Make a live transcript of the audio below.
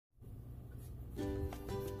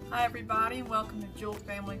Hi everybody, and welcome to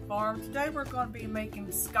Jewellfamilyfarm. Today we're going to be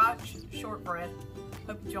making Scotch Shortbread.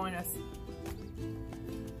 Hope you join us.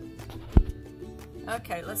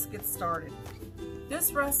 Okay, let's get started.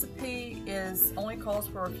 This recipe only calls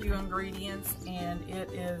for a few ingredients, and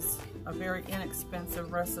it is a very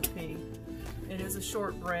inexpensive recipe. It is a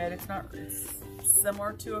shortbread. It's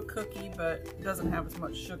similar to a cookie, but it doesn't have as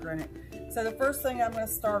much sugar in it. So the first thing I'm going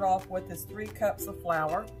to start off with is 3 cups of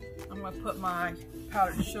flour. I'm going to put my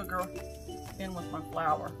powdered sugar in with my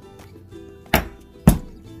flour.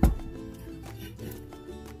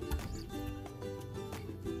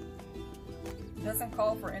 It doesn't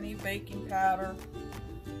call for any baking powder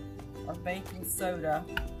or baking soda.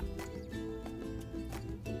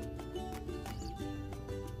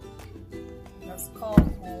 Let's call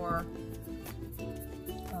for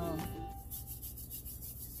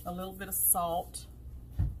a little bit of salt.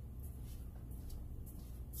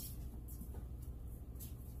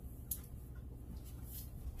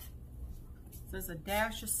 There's a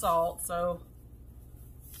dash of salt, so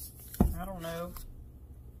I don't know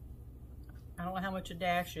how much a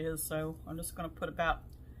dash is, so I'm just going to put about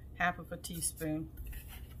half of a teaspoon.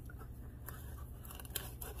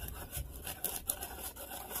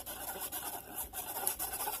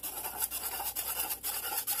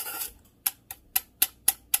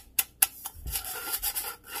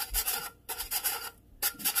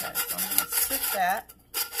 Okay, so I'm going to stick that.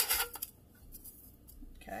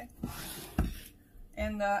 Okay.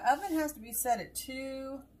 And the oven has to be set at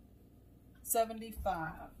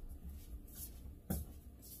 275.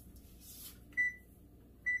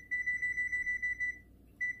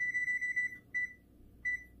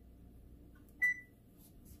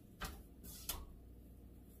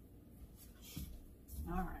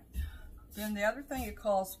 All right. Then the other thing it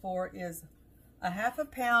calls for is a ½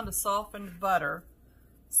 pound of softened butter.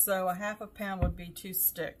 So a ½ pound would be 2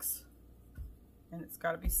 sticks. And it's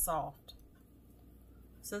got to be soft.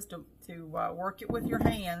 It says to work it with your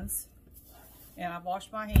hands, and I've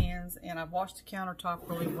washed my hands and I've washed the countertop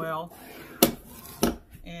really well,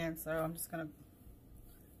 and so I'm just going to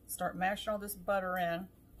start mashing all this butter in,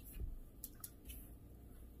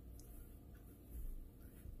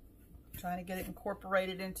 trying to get it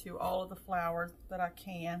incorporated into all of the flour that I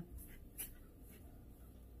can.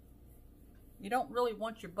 You don't really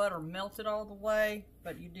want your butter melted all the way,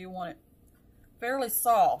 but you do want it fairly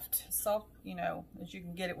soft, you know, as you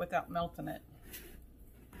can get it without melting it.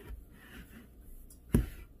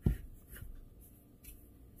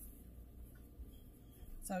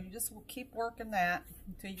 So you just will keep working that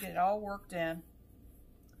until you get it all worked in.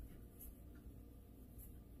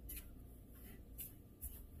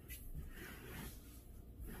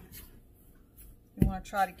 You want to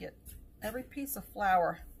try to get every piece of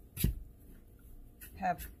flour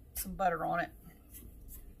have some butter on it.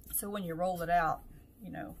 So when you roll it out,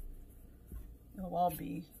 you know, it'll all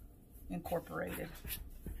be incorporated.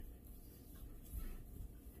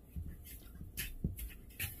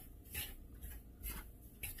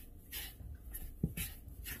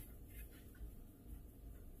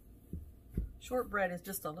 Shortbread is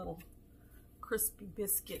just a little crispy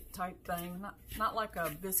biscuit type thing, not like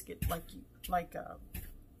a biscuit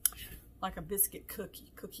like a biscuit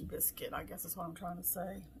cookie biscuit, I guess is what I'm trying to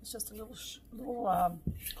say. It's just a little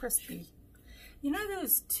crispy. You know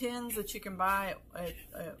those tins that you can buy at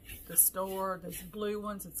the store, those blue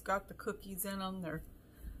ones? It's got the cookies in them. They're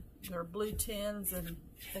blue tins, and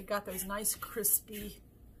they got those nice crispy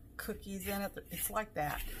cookies in it. It's like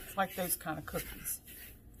that. It's like those kind of cookies.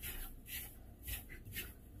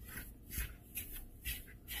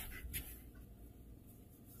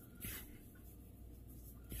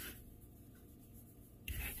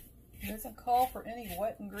 It doesn't call for any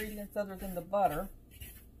wet ingredients other than the butter.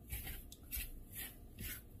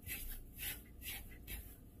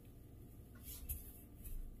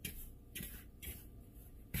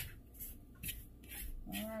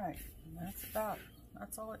 Alright,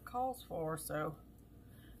 that's all it calls for. So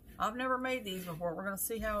I've never made these before. We're going to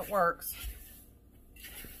see how it works.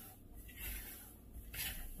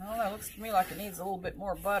 I don't know, it looks to me like it needs a little bit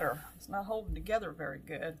more butter. It's not holding together very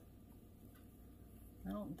good.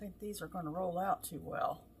 I don't think these are going to roll out too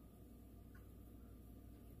well.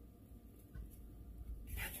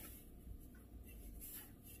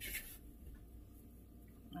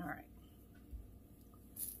 All right.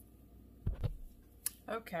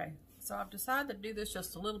 Okay, so I've decided to do this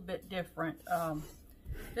just a little bit different.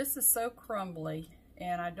 This is so crumbly,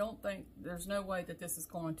 and I don't think, there's no way that this is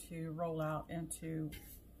going to roll out into,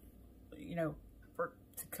 you know,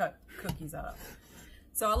 to cut cookies up.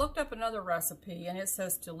 So I looked up another recipe, and it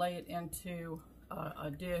says to lay it into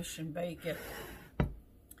a dish and bake it.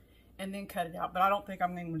 and then cut it out. But I don't think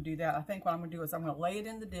I'm going to do that. I think what I'm going to do is I'm going to lay it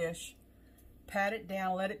in the dish, pat it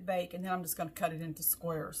down, let it bake, and then I'm just going to cut it into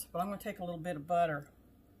squares. But I'm going to take a little bit of butter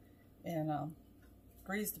and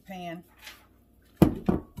grease the pan.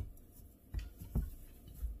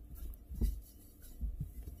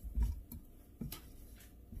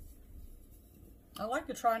 I like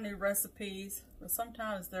to try new recipes, but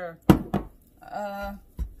sometimes they're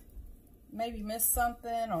maybe missed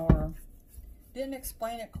something, or didn't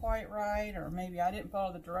explain it quite right, or maybe I didn't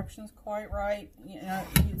follow the directions quite right. You know,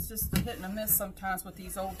 it's just a hit and a miss sometimes with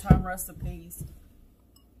these old-time recipes.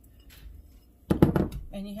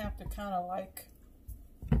 And you have to kind of like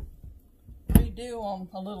redo them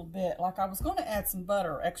a little bit. Like I was going to add some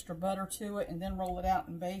butter, extra butter to it, and then roll it out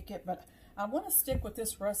and bake it, but I want to stick with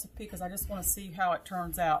this recipe because I just want to see how it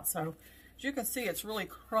turns out. So as you can see, it's really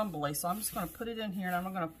crumbly, so I'm just going to put it in here and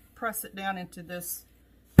I'm going to press it down into this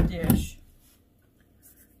dish.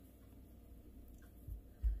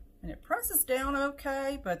 And it presses down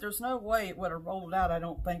okay, but there's no way it would have rolled out, I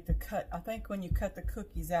don't think, to cut. I think when you cut the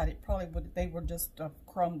cookies out, it probably would, they were just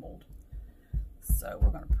crumbled. So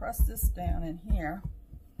we're going to press this down in here.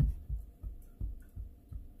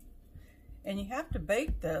 And you have to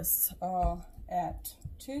bake this at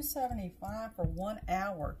 275 for 1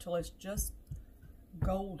 hour till it's just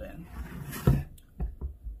golden. I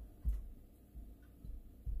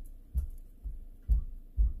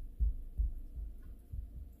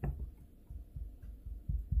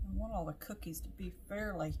want all the cookies to be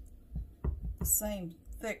fairly the same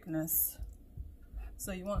thickness.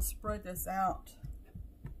 So you want to spread this out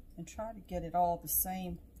and try to get it all the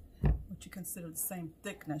same, what you consider the same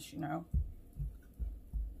thickness, you know.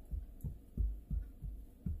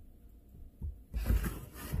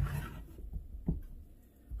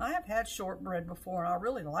 I have had shortbread before and I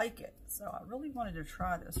really like it, so I really wanted to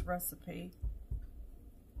try this recipe.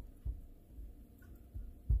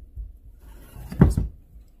 So just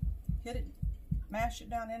hit it, mash it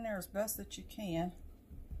down in there as best that you can.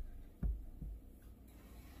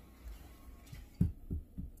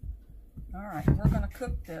 All right, we're going to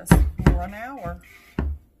cook this for an hour.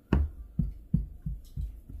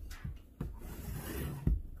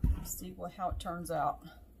 Let's see how it turns out.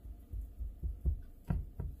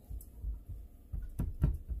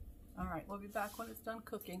 All right, we'll be back when it's done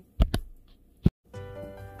cooking. Okay,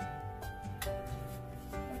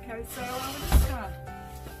 so I'm just gonna,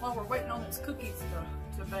 while we're waiting on these cookies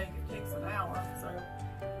to bake, it takes an hour. So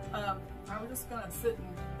I was just gonna sit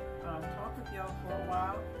and talk with y'all for a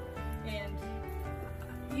while. And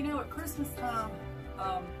you know, at Christmas time,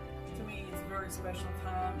 to me, it's a very special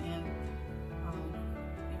time, and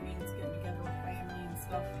it means getting together with family and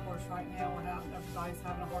stuff. Of course, right now, everybody's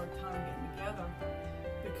having a hard time getting together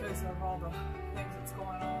because of all the things that's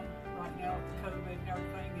going on right now with the COVID and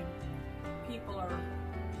everything, and people are,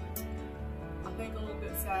 I think, a little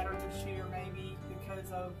bit sadder this year maybe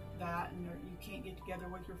because of that, and you can't get together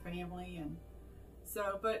with your family. And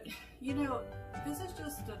so, but you know, this is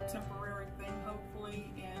just a temporary thing,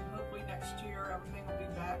 hopefully, and hopefully next year everything will be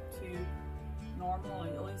back to normal.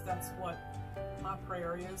 At least that's what my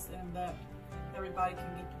prayer is, and that everybody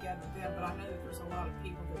can get together then. But I know that there's a lot of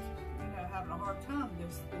people that, you know, having a hard time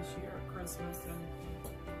this year at Christmas, and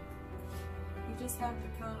you just have to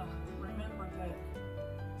kind of remember that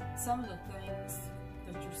some of the things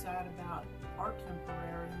that you're sad about are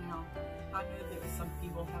temporary. Now, I know that some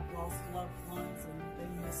people have lost loved ones and they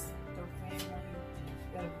miss their family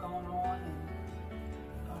that have gone on, and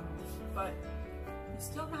but you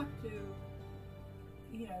still have to,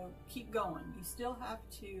 you know, keep going. You still have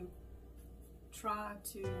to try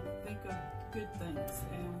to think of good things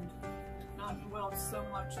and not dwell so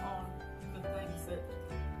much on the things that,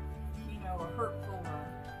 you know, are hurtful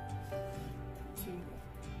to you.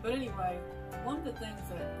 But anyway, one of the things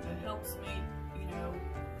that helps me, you know,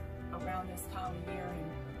 around this time of year,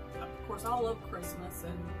 and of course I love Christmas,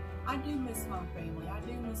 and I do miss my family. I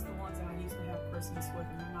do miss the ones that I used to have Christmas with,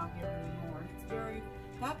 and they're not here anymore. It's very,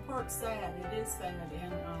 that part's sad. It is sad,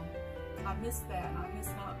 and I miss that, and I miss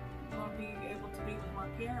not being able to be with my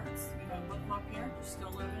parents. You know, both my parents are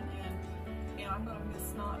still living, and I'm going to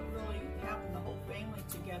miss not really having the whole family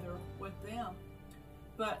together with them.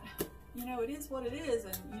 But you know, it is what it is,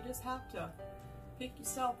 and you just have to pick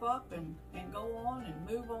yourself up and go on and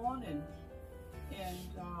move on, and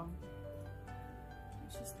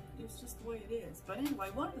it's just the way it is. But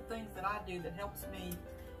anyway, one of the things that I do that helps me,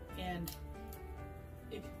 and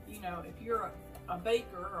if you know, if you're a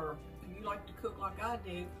baker or if you like to cook like I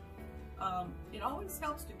do, it always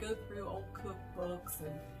helps to go through old cookbooks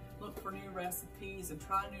and look for new recipes and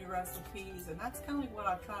try new recipes, and that's kind of what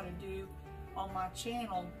I try to do on my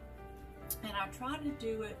channel And I try to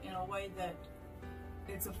do it in a way that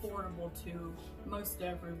it's affordable to most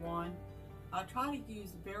everyone. I try to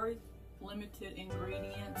use very limited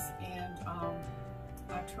ingredients, and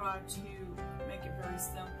I try to make it very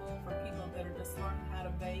simple for people that are just learning how to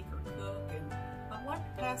bake or cook. And I'd like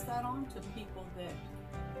to pass that on to people that,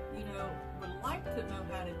 you know, would like to know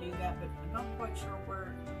how to do that, but I'm not quite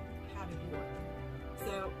sure how to do it.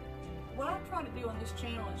 So what I try to do on this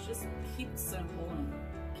channel is just keep it simple and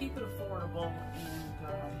keep it affordable,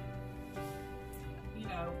 and you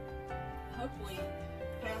know, hopefully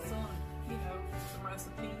pass on, you know, some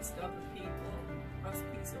recipes to other people,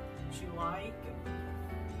 recipes that you like.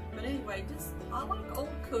 But anyway, I like old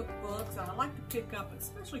cookbooks, and I like to pick up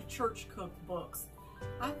especially church cookbooks.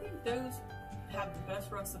 I think those have the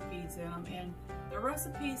best recipes in them, and the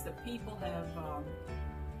recipes that people have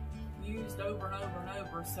used over and over and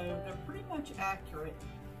over, so they're pretty much accurate.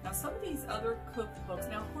 Now, some of these other cookbooks,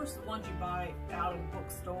 now of course the ones you buy out of a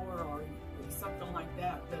bookstore or something like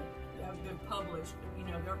that that have been published, you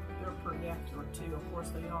know, they're pretty accurate too. Of course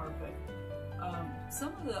they are, but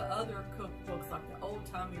some of the other cookbooks, like the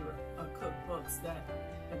old-timey cookbooks that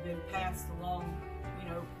have been passed along, you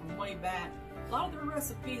know, from way back, a lot of their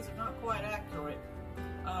recipes are not quite accurate.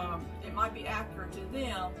 It might be accurate to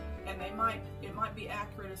them, and it might be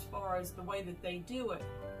accurate as far as the way that they do it,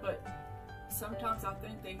 but sometimes I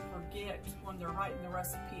think they forget when they're writing the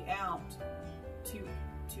recipe out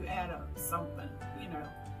to add something, you know.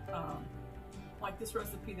 Like this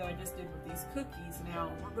recipe that I just did with these cookies.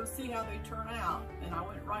 Now, we're going to see how they turn out, and I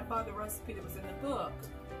went right by the recipe that was in the book,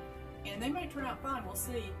 and they may turn out fine. We'll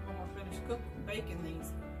see when we're finished baking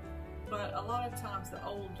these. But a lot of times the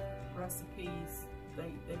old recipes,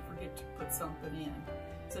 they forget to put something in,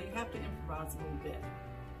 so you have to improvise a little bit.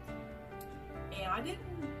 And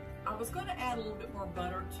I was going to add a little bit more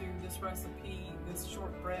butter to this recipe, this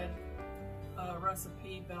shortbread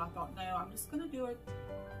recipe, but I thought, no, I'm just going to do it,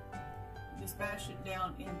 just mash it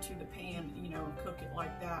down into the pan, you know, and cook it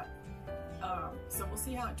like that. So we'll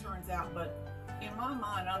see how it turns out, but in my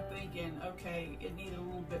mind, I'm thinking, okay, it needed a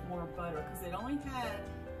little bit more butter, because it only had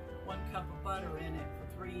 1 cup of butter in it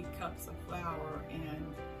for 3 cups of flour,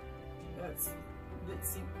 and that didn't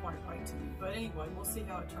seem quite right to me. But anyway, we'll see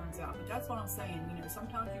how it turns out. But that's what I'm saying, you know,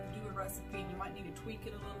 sometimes you can do a recipe and you might need to tweak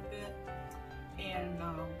it a little bit, and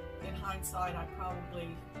in hindsight, I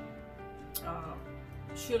probably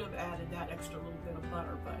should have added that extra little bit of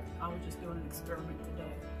butter, but I was just doing an experiment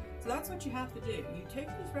today. So that's what you have to do. You take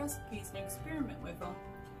these recipes and experiment with them,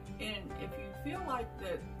 and if you feel like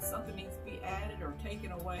that something needs to be added or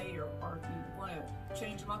taken away, or you want to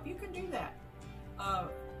change them up, you can do that.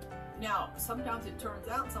 Now, sometimes it turns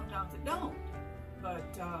out, sometimes it don't, but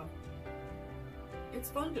it's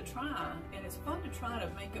fun to try, and it's fun to try to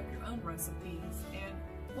make up your own recipes.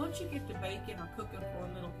 And once you get to baking or cooking for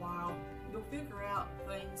a little while, you'll figure out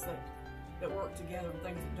things that work together and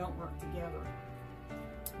things that don't work together.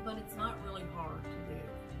 But it's not really hard to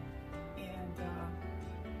do. And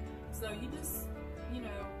so you just, you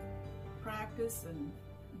know, practice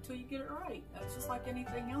until you get it right. It's just like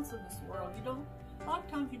anything else in this world. A lot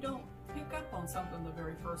of times you don't pick up on something the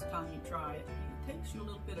very first time you try it. It takes you a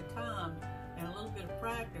little bit of time and a little bit of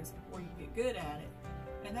practice before you get good at it.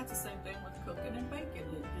 And that's the same thing with cooking and baking.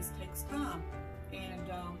 It just takes time.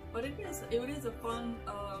 And but it is a fun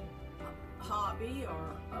hobby,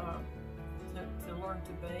 or to learn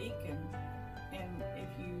to bake, and if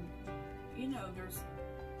you know,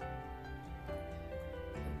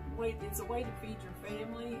 it's a way to feed your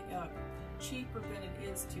family, cheaper than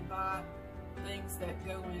it is to buy things that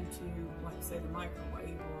go into, like say, the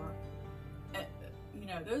microwave, or you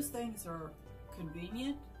know, those things are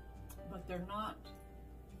convenient, but they're not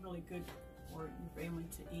really good for your family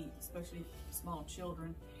to eat, especially small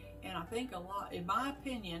children. And I think in my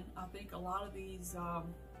opinion, I think a lot of these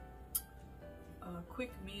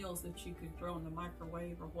quick meals that you could throw in the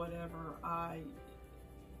microwave or whatever, I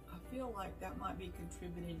feel like that might be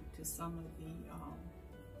contributing to some of the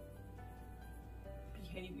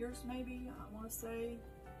behaviors, maybe, I want to say,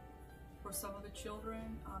 for some of the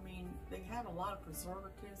children. I mean, they have a lot of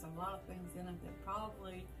preservatives, a lot of things in it that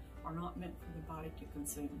probably are not meant for the body to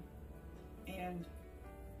consume. And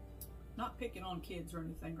not picking on kids or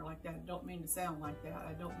anything or like that. I don't mean to sound like that.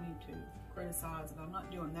 I don't mean to criticize it. I'm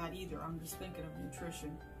not doing that either. I'm just thinking of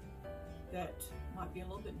nutrition that might be a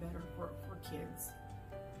little bit better for kids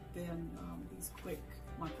than these quick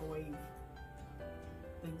microwave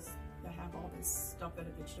things that have all this stuff in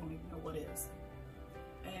it that you don't even know what is.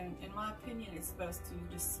 And in my opinion, it's best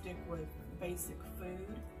to just stick with basic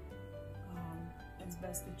food as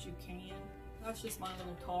best that you can. That's just my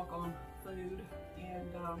little talk on food.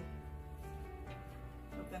 And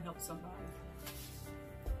Hope that helps somebody.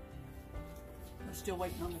 We're still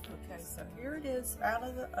waiting on the cookie. So here it is out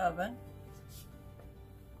of the oven.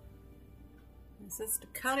 It says to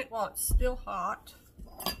cut it while it's still hot.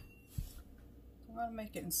 I'm going to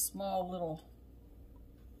make it in small little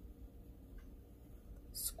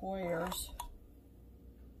squares.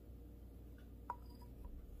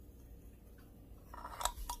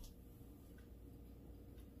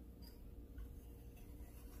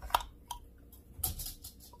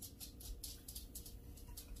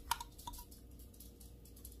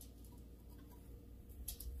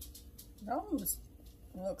 It almost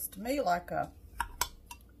looks to me like a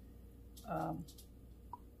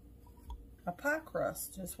pie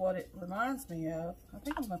crust is what it reminds me of. I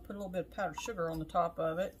think I'm going to put a little bit of powdered sugar on the top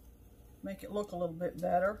of it, make it look a little bit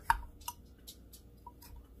better.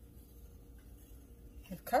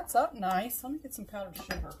 It cuts up nice. Let me get some powdered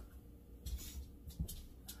sugar.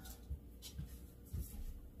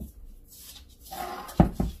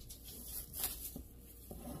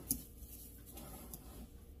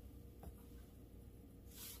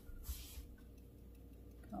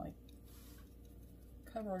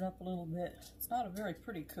 Cover it up a little bit. It's not a very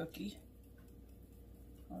pretty cookie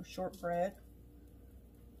or shortbread.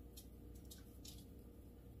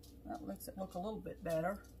 That makes it look a little bit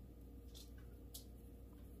better.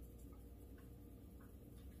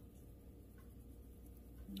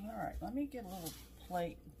 All right, let me get a little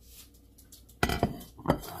plate.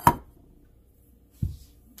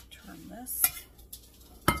 Turn this.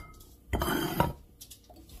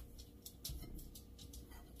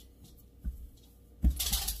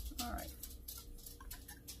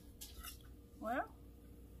 Well,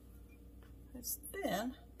 it's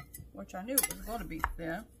thin, which I knew it was going to be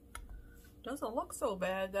thin. Doesn't look so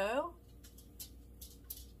bad though.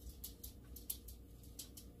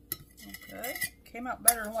 Okay, came out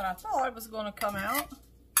better than what I thought it was going to come out.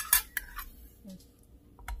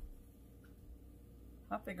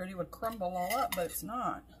 I figured it would crumble all up, but it's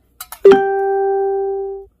not.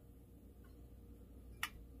 Well,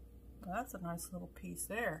 that's a nice little piece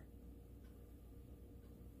there.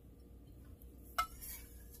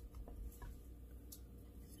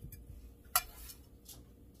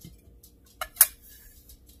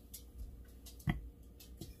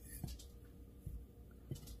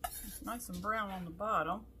 Nice and brown on the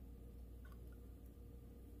bottom.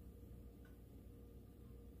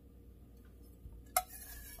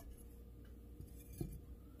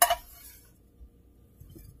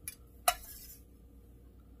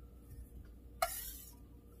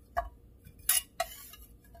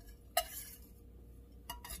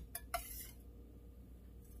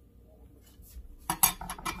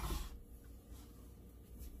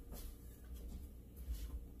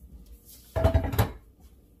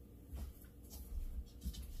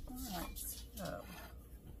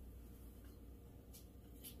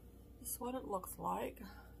 This is what it looks like.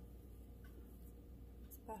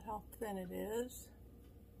 That's about how thin it is.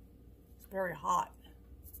 It's very hot.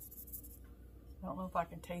 I don't know if I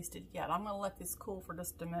can taste it yet. I'm going to let this cool for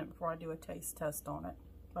just a minute before I do a taste test on it.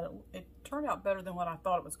 But it turned out better than what I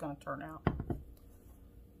thought it was going to turn out.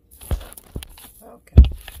 Okay.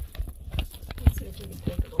 Let's see if we can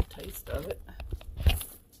take a little taste of it.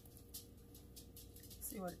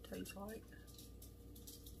 See what it tastes like.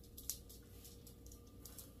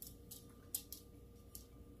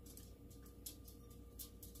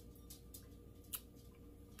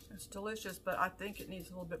 It's delicious, but I think it needs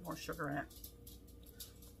a little bit more sugar in it.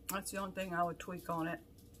 That's the only thing I would tweak on it.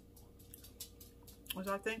 Was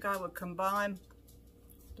I think I would combine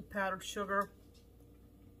the powdered sugar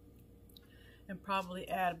and probably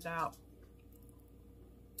add about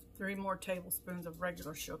 3 more tablespoons of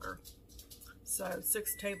regular sugar. So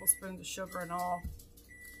 6 tablespoons of sugar in all,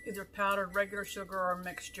 either powdered regular sugar or a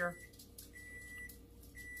mixture.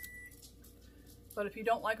 But if you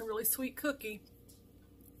don't like a really sweet cookie,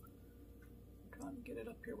 I'm trying to get it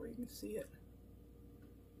up here where you can see it.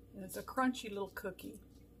 And it's a crunchy little cookie.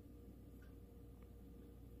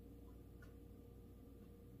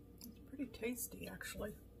 It's pretty tasty,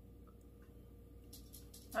 actually.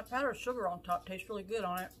 That powdered sugar on top tastes really good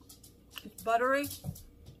on it. It's buttery.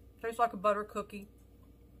 Tastes like a butter cookie.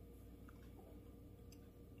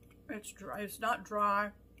 It's dry. It's not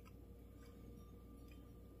dry.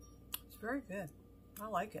 It's very good. I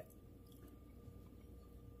like it.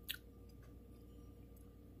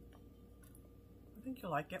 I think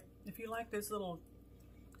you'll like it. If you like those little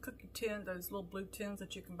cookie tins, those little blue tins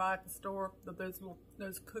that you can buy at the store,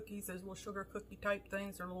 those cookies, those little sugar cookie type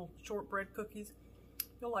things, or little shortbread cookies,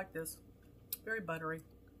 you'll like this. Very buttery.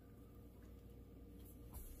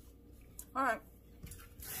 All right.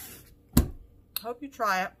 Hope you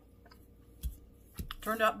try it.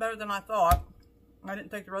 Turned out better than I thought. I didn't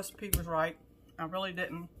think the recipe was right. I really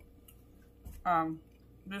didn't.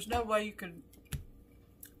 There's no way you could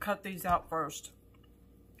cut these out first.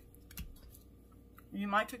 You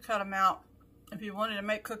might could cut them out if you wanted to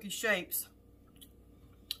make cookie shapes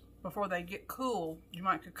before they get cool. You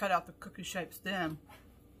might could cut out the cookie shapes then,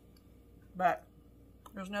 but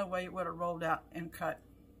there's no way it would have rolled out and cut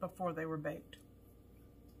before they were baked.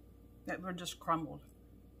 They were just crumbled.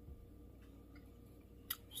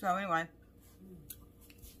 So anyway,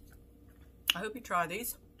 I hope you try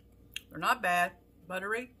these. They're not bad.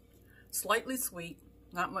 Buttery, slightly sweet,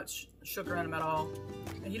 not much sugar in them at all.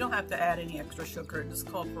 And you don't have to add any extra sugar. It just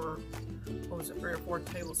called for, what was it, 3 or 4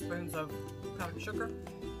 tablespoons of powdered sugar.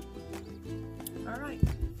 All right.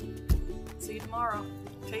 See you tomorrow.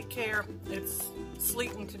 Take care. It's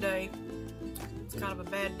sleeting today. It's kind of a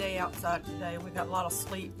bad day outside today. We got a lot of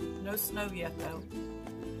sleet. No snow yet though.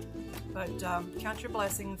 But count your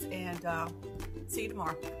blessings and see you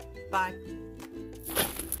tomorrow. Bye.